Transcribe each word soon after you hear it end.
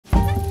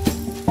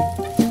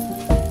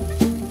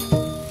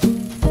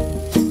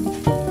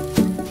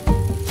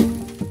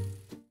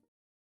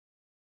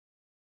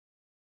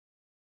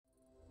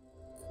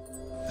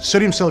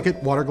Sodium silicate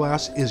water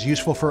glass is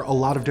useful for a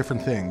lot of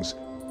different things.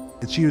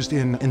 It's used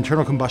in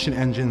internal combustion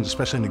engines,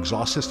 especially in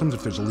exhaust systems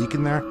if there's a leak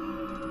in there.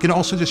 You can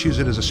also just use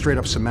it as a straight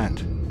up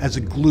cement, as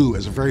a glue,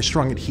 as a very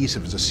strong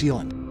adhesive, as a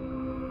sealant.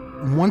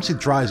 Once it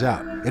dries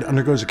out, it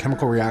undergoes a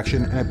chemical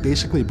reaction and it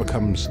basically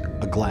becomes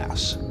a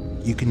glass.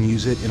 You can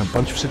use it in a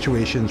bunch of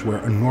situations where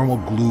a normal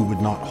glue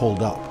would not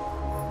hold up.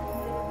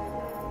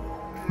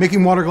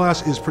 Making water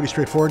glass is pretty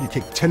straightforward. You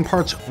take 10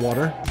 parts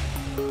water,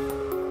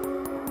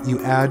 you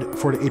add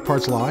 4 to 8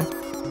 parts lye.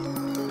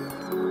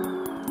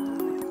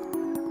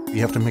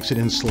 You have to mix it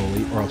in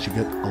slowly or else you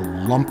get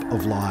a lump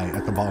of lye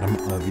at the bottom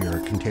of your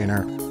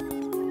container.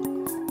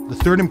 The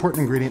third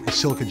important ingredient is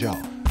silica gel.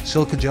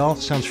 Silica gel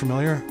sounds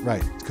familiar?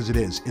 Right, because it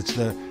is. It's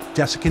the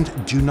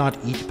desiccant do not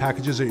eat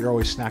packages that you're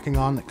always snacking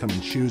on that come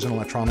in shoes and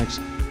electronics.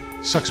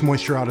 Sucks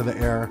moisture out of the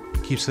air,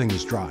 keeps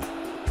things dry.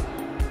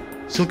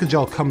 Silica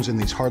gel comes in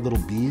these hard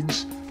little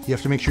beads. You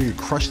have to make sure you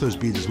crush those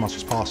beads as much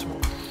as possible.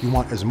 You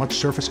want as much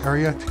surface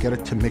area to get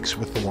it to mix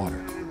with the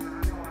water.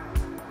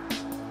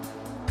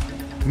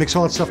 Mix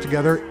all that stuff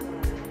together,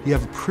 you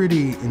have a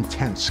pretty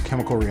intense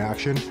chemical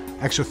reaction.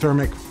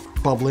 Exothermic,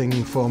 bubbling,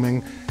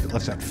 foaming. It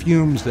lets out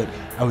fumes that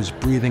I was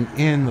breathing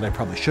in that I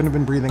probably shouldn't have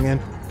been breathing in.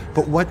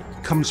 But what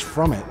comes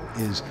from it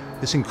is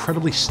this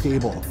incredibly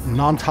stable,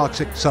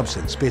 non-toxic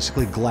substance,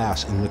 basically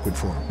glass in liquid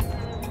form.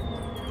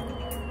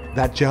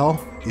 That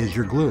gel is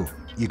your glue.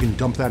 You can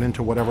dump that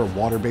into whatever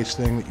water-based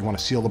thing that you want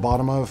to seal the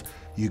bottom of.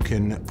 You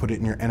can put it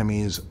in your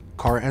enemy's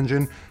car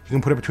engine. You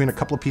can put it between a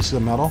couple of pieces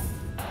of metal,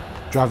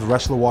 drive the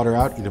rest of the water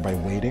out either by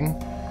weighting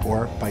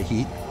or by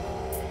heat,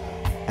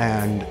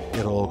 and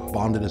it'll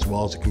bond it as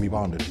well as it can be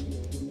bonded.